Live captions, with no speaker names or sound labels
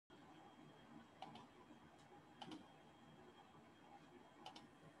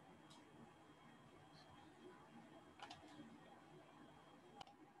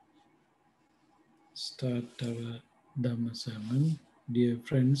Start our Dhamma sermon. Dear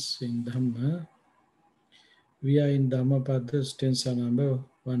friends in Dhamma, we are in Dhammpada stanza number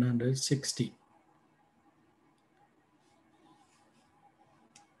 160.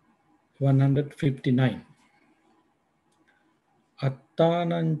 159.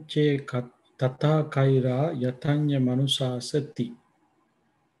 Attananche tata kaira yatanya manusa sati.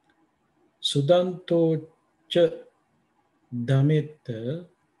 Sudanto cha dhameta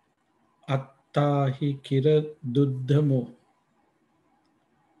attahi kira duddhamo.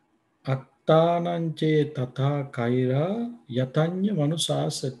 Attananche tata kaira yatanya manusa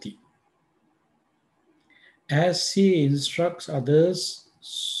sati. As he instructs others,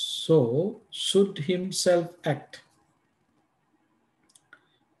 so should himself act.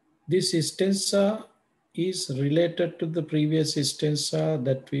 This stanza is related to the previous stanza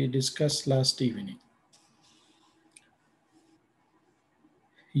that we discussed last evening.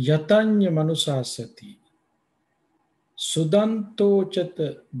 Yatanya manusasati sudanto chat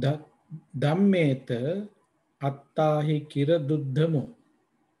dhammeta attahi kiraduddhamo.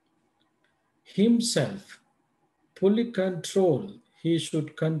 Himself fully control, he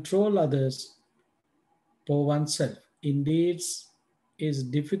should control others for oneself. Indeed, is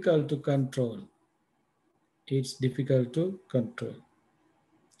difficult to control. It's difficult to control.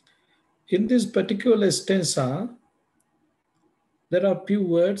 In this particular stanza, there are few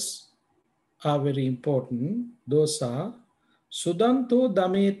words are very important. Those are Sudanto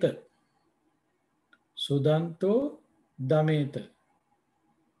Dhammeta. Sudanto Dhammeta.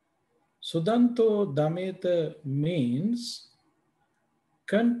 Sudanto Dhammeta means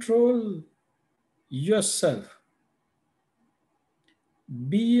control yourself.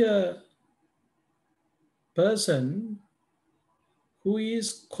 Be a person who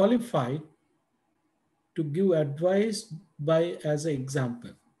is qualified to give advice by as an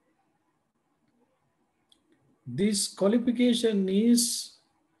example. This qualification is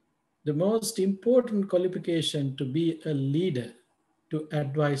the most important qualification to be a leader, to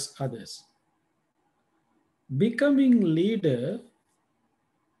advise others. Becoming leader,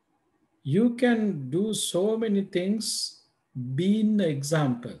 you can do so many things. Be an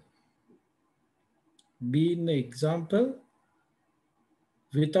example. Be an example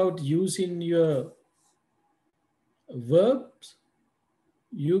without using your verbs.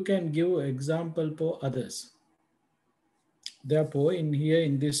 You can give example for others. Therefore,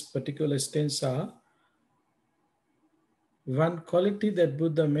 in this particular stanza, one quality that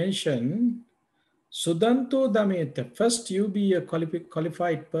Buddha mentioned, Sudanto Dhammeta. First, you be a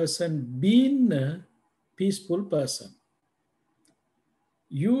qualified person, being a peaceful person.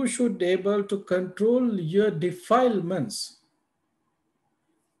 You should be able to control your defilements.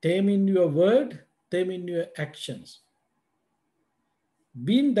 Tame in your word, tame in your actions.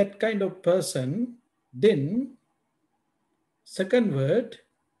 Being that kind of person, then second word,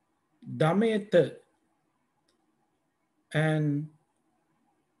 Dhammeta, and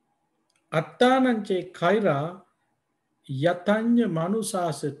Attananche kaira yatanya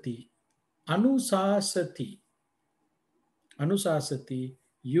manusasati. Anusasati. Anusasati,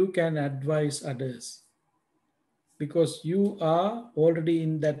 you can advise others. Because you are already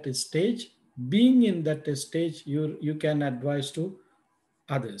in that stage. Being in that stage, you can advise to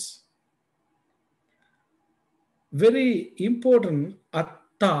others. Very important,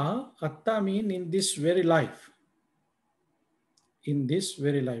 atta mean in this very life. In this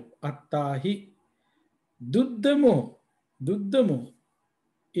very life. Attahi. Duddhamo.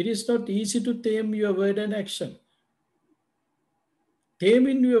 It is not easy to tame your word and action.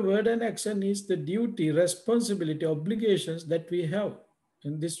 Taming your word and action is the duty, responsibility, obligations that we have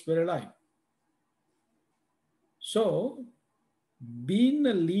in this very life. So, being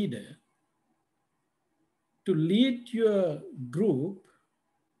a leader, to lead your group,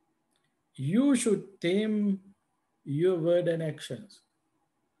 you should tame your word and actions.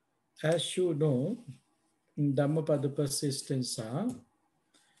 As you know, in Dhammpada Persistenza,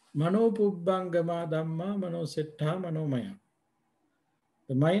 Mano Pubbangama Dhamma Mano Setta Manomaya.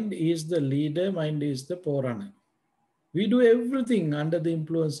 The mind is the leader, mind is the forerunner. We do everything under the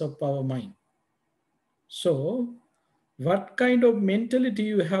influence of our mind. So, what kind of mentality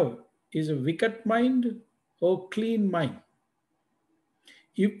you have? Is a wicked mind or clean mind?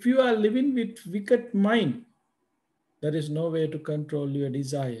 If you are living with wicked mind, there is no way to control your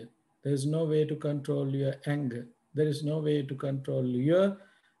desire. There is no way to control your anger. There is no way to control your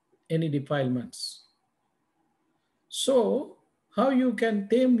any defilements. So, how you can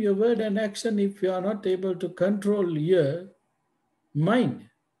tame your word and action if you are not able to control your mind,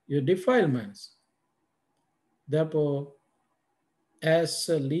 your defilements? Therefore, as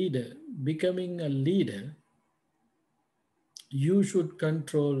a leader, becoming a leader, you should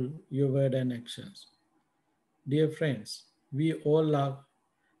control your word and actions. Dear friends, we all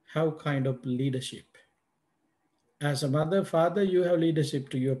have kind of leadership. As a mother, father, you have leadership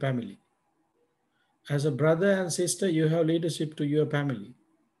to your family. As a brother and sister, you have leadership to your family.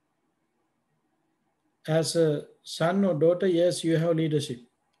 As a son or daughter, yes, you have leadership.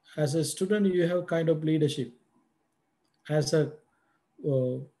 As a student, you have kind of leadership. As a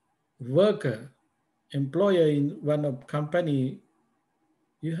worker, employer in one of company,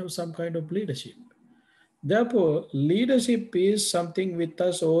 you have some kind of leadership. Therefore, leadership is something with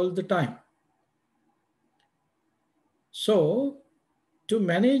us all the time. So, to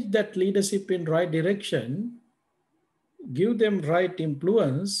manage that leadership in right direction, give them right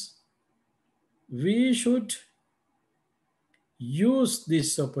influence, we should use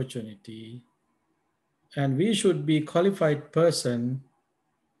this opportunity and we should be qualified person,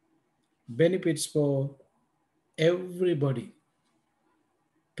 benefits for everybody.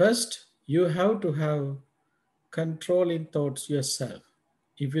 First, you have to have control in thoughts yourself.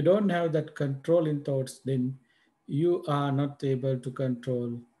 If you don't have that control in thoughts, then you are not able to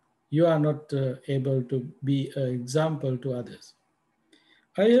control, you are not able to be an example to others.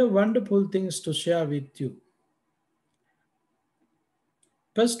 I have wonderful things to share with you.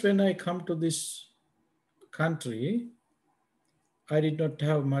 First, when I come to this country, I did not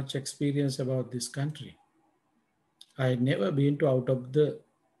have much experience about this country. I had never been to out of the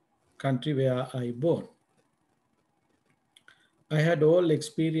country where I born. I had all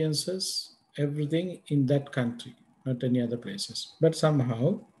experiences, everything in that country, not any other places. But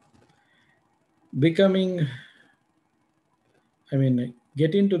somehow, becoming,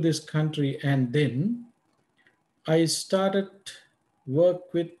 get into this country, and then I started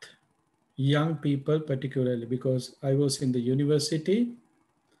work with young people, particularly because I was in the university.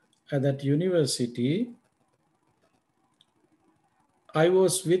 At that university, I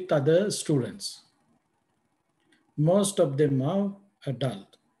was with other students. Most of them are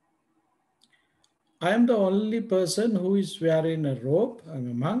adult. I am the only person who is wearing a robe. I'm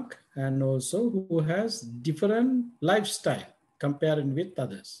a monk, and also who has different lifestyle comparing with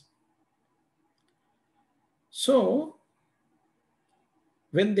others. So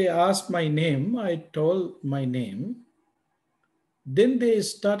when they asked my name, I told my name. Then they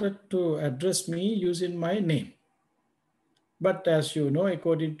started to address me using my name. But as you know,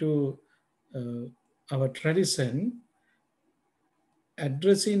 according to our tradition,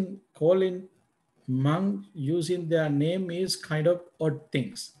 addressing, calling monk using their name is kind of odd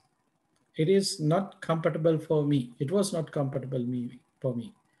things. It is not comfortable for me. It was not comfortable for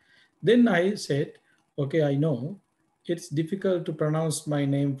me. Then I said, okay, I know it's difficult to pronounce my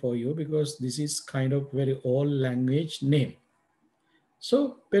name for you because this is kind of very old language name.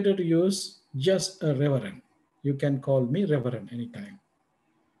 So better to use just a reverend. You can call me reverend anytime.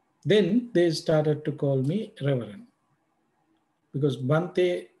 Then they started to call me reverend because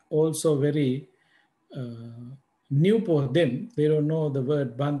Bhante also very new for them. They don't know the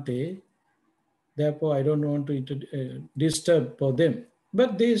word Bhante. Therefore, I don't want to disturb for them.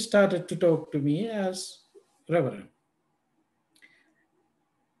 But they started to talk to me as reverend.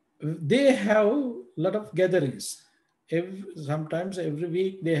 They have a lot of gatherings. Sometimes every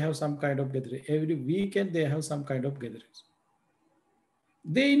week they have some kind of gathering. Every weekend they have some kind of gatherings.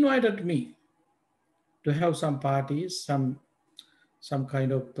 They invited me to have some parties, some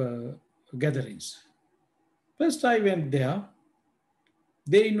kind of gatherings. First I went there.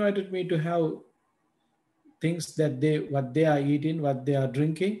 They invited me to have things that what they are eating, what they are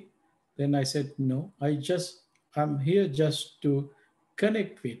drinking. Then I said, no, I'm here just to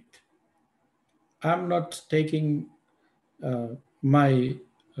connect with. I'm not taking my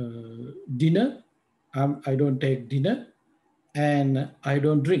dinner. I don't take dinner and I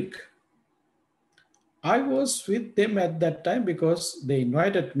don't drink. I was with them at that time because they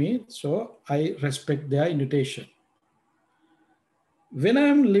invited me, so I respect their invitation. When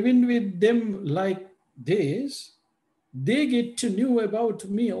I'm living with them like this, they get to know about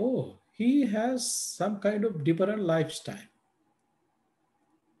me. Oh, he has some kind of different lifestyle.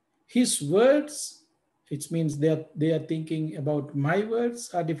 His words, it means they are thinking about my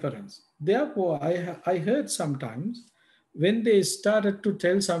words are different. Therefore, I heard sometimes when they started to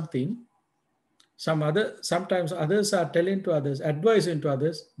tell something, sometimes others are telling to others, advising to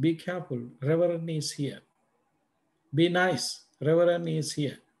others, be careful, Reverend is here. Be nice, Reverend is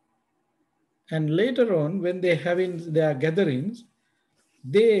here. And later on, when they having their gatherings,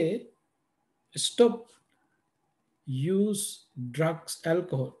 they stop use drugs,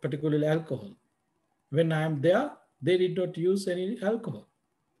 alcohol, particularly alcohol. When I am there, They did not use any alcohol.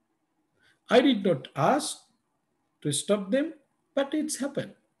 I did not ask to stop them, but it's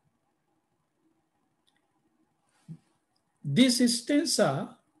happened. This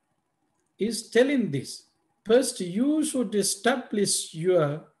stanza is telling this. First, you should establish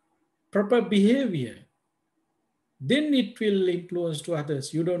your proper behavior. Then it will influence to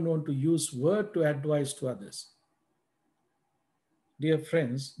others. You don't want to use word to advise to others. Dear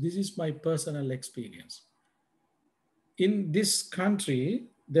friends, this is my personal experience. In this country,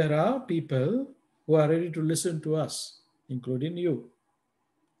 there are people who are ready to listen to us, including you.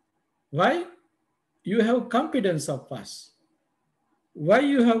 Why? You have confidence of us. Why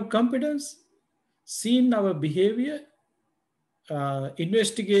you have confidence? Seen our behavior,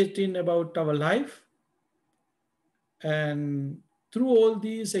 investigating about our life, and through all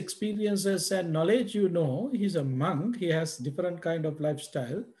these experiences and knowledge, you know, he's a monk, he has different kind of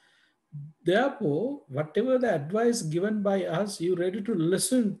lifestyle. Therefore, whatever the advice given by us, you ready to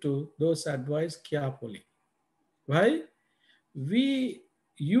listen to those advice carefully. Why?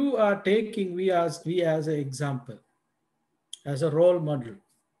 You are taking we as an example, as a role model.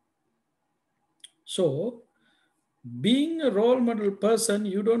 So, being a role model person,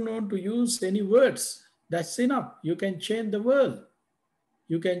 you don't want to use any words. That's enough. You can change the world.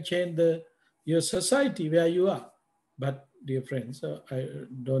 You can change your society where you are. But dear friends, I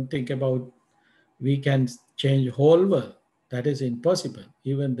don't think about we can change whole world. That is impossible.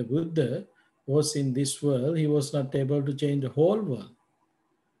 Even the Buddha was in this world. He was not able to change the whole world.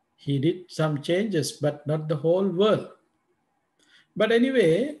 He did some changes, but not the whole world. But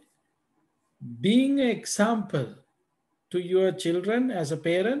anyway, being an example to your children as a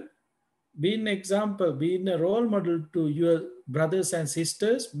parent, being an example, being a role model to your brothers and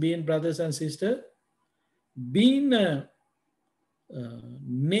sisters, being brothers and sisters, being a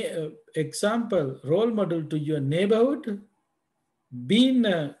example, role model to your neighborhood, being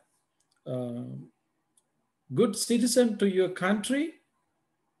a good citizen to your country,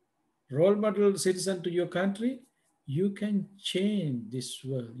 role model citizen to your country, you can change this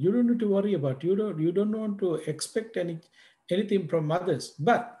world. You don't need to worry about, you don't want to expect anything from others,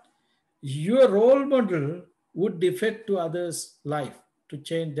 but your role model would affect to others' life to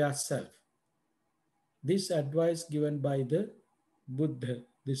change their self. This advice given by the Buddha.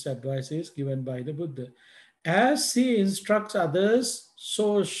 This advice is given by the Buddha. As he instructs others,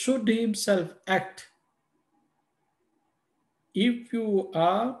 so should he himself act. If you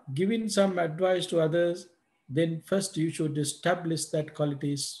are giving some advice to others, then first you should establish that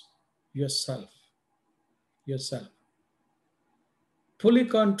qualities yourself. Yourself. Fully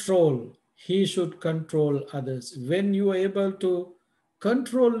control. He should control others. When you are able to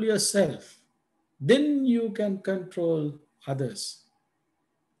control yourself, then you can control others.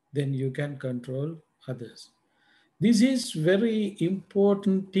 Then you can control others. This is very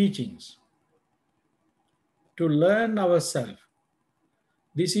important teachings to learn ourselves.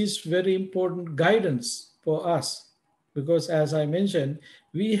 This is very important guidance for us because, as I mentioned,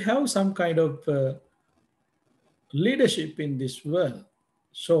 we have some kind of leadership in this world.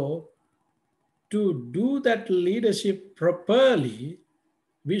 So, to do that leadership properly,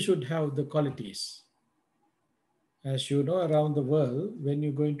 we should have the qualities. As you know, around the world, when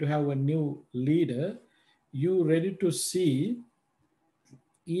you're going to have a new leader, you ready to see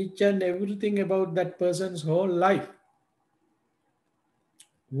each and everything about that person's whole life.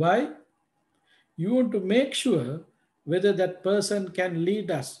 Why? You want to make sure whether that person can lead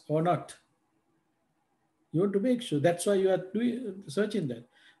us or not. You want to make sure. That's why you are searching that.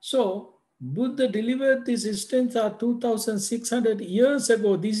 So, Buddha delivered this instance 2,600 years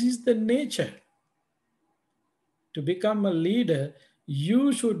ago. This is the nature. To become a leader,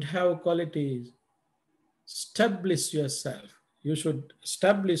 you should have qualities. Establish yourself. You should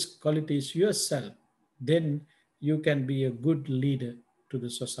establish qualities yourself. Then you can be a good leader to the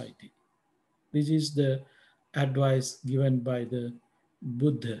society. This is the advice given by the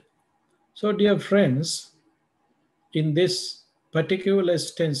Buddha. So, dear friends, in this particular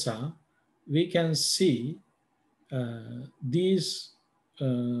stanza, we can see these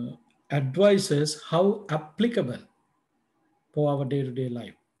advices, how applicable for our day-to-day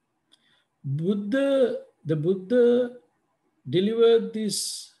life. The Buddha delivered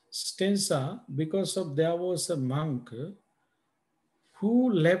this stanza because of there was a monk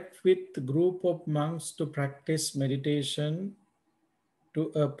who left with a group of monks to practice meditation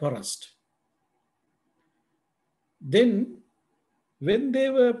to a forest. Then, when they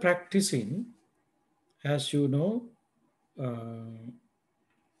were practicing, as you know,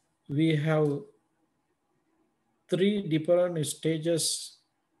 we have 3 different stages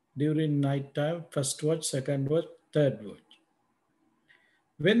during night time: first watch, second watch, third watch.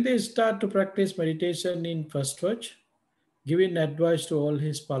 When they start to practice meditation in first watch, giving advice to all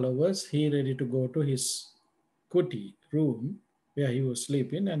his followers, he ready to go to his kuti room where he was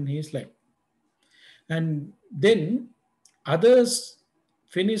sleeping, and he slept. And then others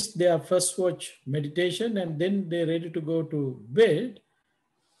finish their first watch meditation, and then they're ready to go to bed.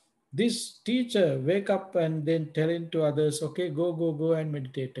 This teacher wake up and then telling to others, okay, go and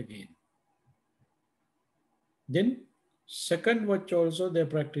meditate again. Then second watch also they're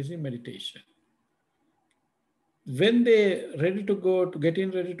practicing meditation. When they ready to go to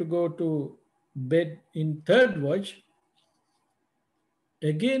getting ready to go to bed in third watch,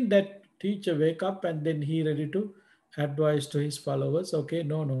 again that teacher wake up and then he ready to advise to his followers, okay,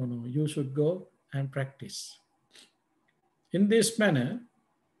 no, you should go and practice. In this manner,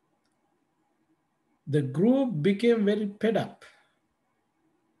 the group became very fed up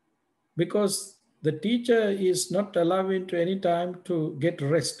because the teacher is not allowing to any time to get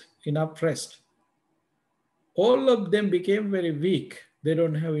rest, enough rest. All of them became very weak. They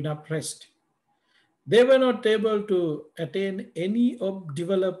don't have enough rest. They were not able to attain any of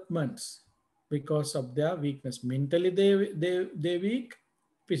developments because of their weakness. Mentally they weak,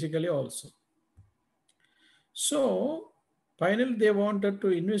 physically also. So finally they wanted to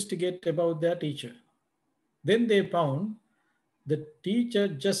investigate about their teacher. Then they found the teacher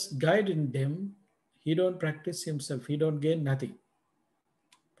just guiding them. He don't practice himself. He don't gain nothing.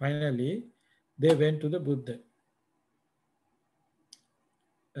 Finally, they went to the Buddha.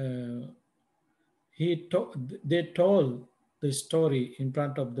 They told the story in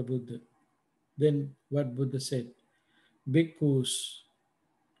front of the Buddha. Then what Buddha said, bhikkhus,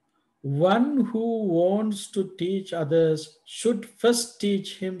 one who wants to teach others should first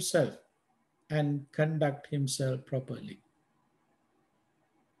teach himself and conduct himself properly.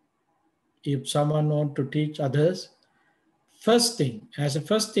 If someone wants to teach others, first thing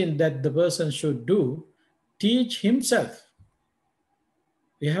that the person should do, teach himself.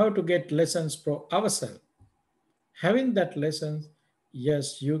 We have to get lessons for ourselves. Having that lessons,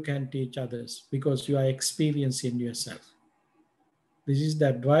 yes, you can teach others because you are experiencing yourself. This is the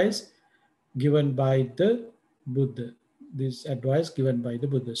advice given by the Buddha. This advice given by the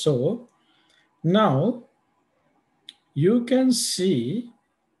Buddha. So now you can see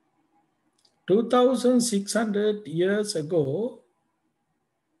 2600 years ago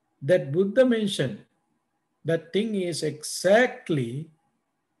that Buddha mentioned that thing is exactly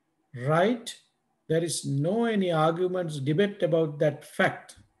right. There is no any arguments, debate about that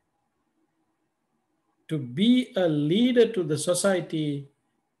fact. To be a leader to the society,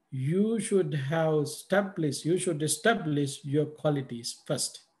 you should establish your qualities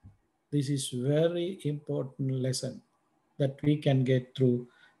first. This is very important lesson that we can get through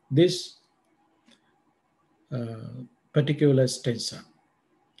this particular stanza.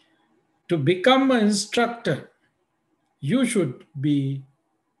 To become an instructor, you should be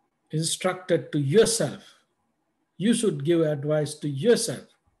instructed to yourself. You should give advice to yourself.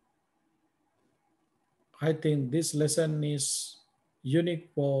 I think this lesson is unique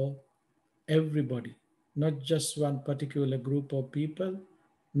for everybody, not just one particular group of people,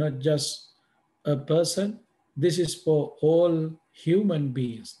 not just a person. This is for all human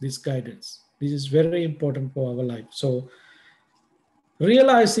beings, this guidance. This is very important for our life. So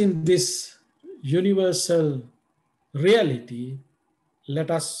realizing this universal reality,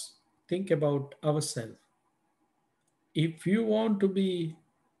 let us think about ourselves. If you want to be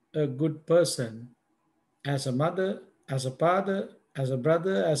a good person, as a mother, as a father, as a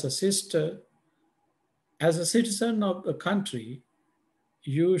brother, as a sister, as a citizen of a country,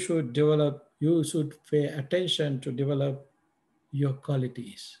 you should pay attention to develop your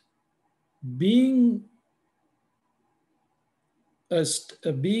qualities. Being a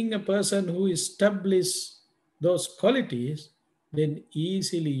person who establishes those qualities, then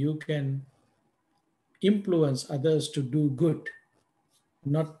easily you can influence others to do good,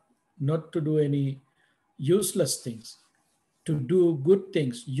 not to do any useless things, to do good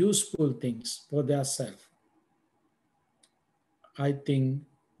things, useful things for their self. I think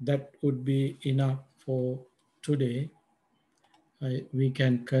that would be enough for today. We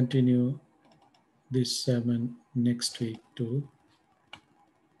can continue this sermon next week too.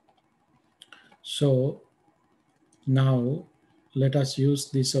 So now let us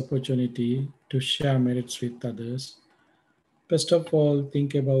use this opportunity to share merits with others. First of all,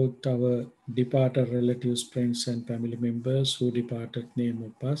 think about our departed relatives, friends, and family members who departed name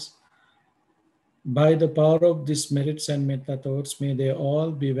of us. By the power of these merits and metta thoughts, may they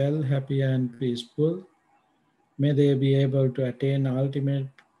all be well, happy, and peaceful. May they be able to attain ultimate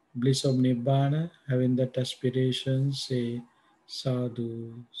bliss of Nibbana, having that aspiration, say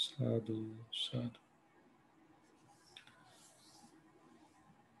sadhu, sadhu, sadhu.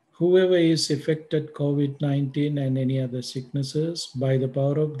 Whoever is affected COVID-19 and any other sicknesses, by the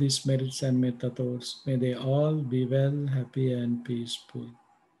power of these merits and metta thoughts, may they all be well, happy and peaceful.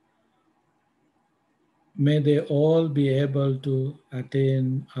 May they all be able to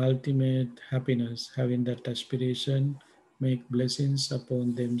attain ultimate happiness, having that aspiration, make blessings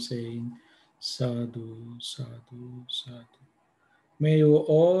upon them, saying, Sadhu, Sadhu, Sadhu. May you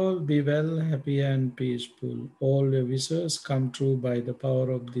all be well, happy, and peaceful. All your wishes come true by the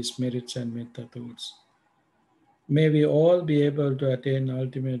power of these merits and metta thoughts. May we all be able to attain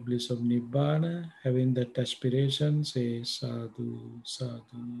ultimate bliss of Nibbana, having that aspiration, say, Sadhu,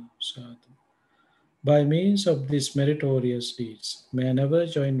 Sadhu, Sadhu. By means of these meritorious deeds, may I never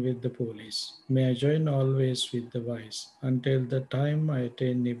join with the police. May I join always with the wise, until the time I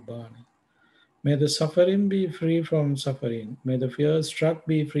attain Nibbana. May the suffering be free from suffering. May the fear struck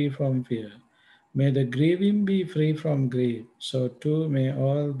be free from fear. May the grieving be free from grief. So too may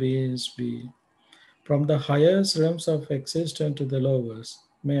all beings be. From the highest realms of existence to the lowest,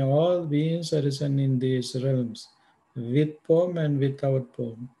 may all beings arisen in these realms, with form and without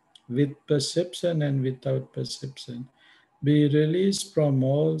form, with perception and without perception, be released from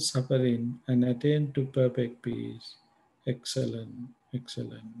all suffering and attain to perfect peace. Excellent,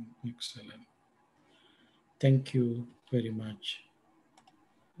 excellent, excellent. Thank you very much.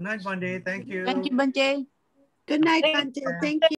 Good night, Bhante. Thank Thank you, you. Bhante. Good night, Bhante. Thank you.